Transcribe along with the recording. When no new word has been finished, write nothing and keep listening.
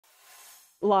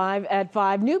Live at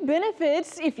 5, new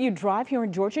benefits. If you drive here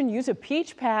in Georgia and use a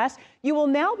Peach Pass, you will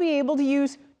now be able to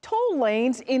use toll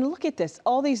lanes in, look at this,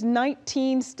 all these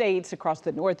 19 states across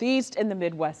the Northeast and the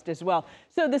Midwest as well.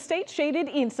 So the states shaded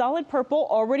in solid purple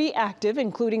already active,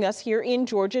 including us here in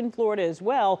Georgia and Florida as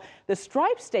well. The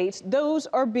striped states, those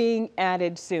are being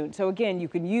added soon. So again, you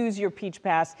can use your Peach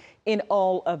Pass in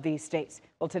all of these states.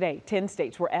 Well, today, 10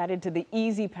 states were added to the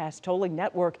Easy Pass tolling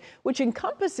network, which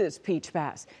encompasses Peach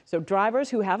Pass. So drivers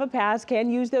who have a pass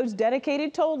can use those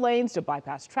dedicated toll lanes to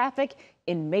bypass traffic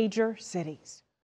in major cities.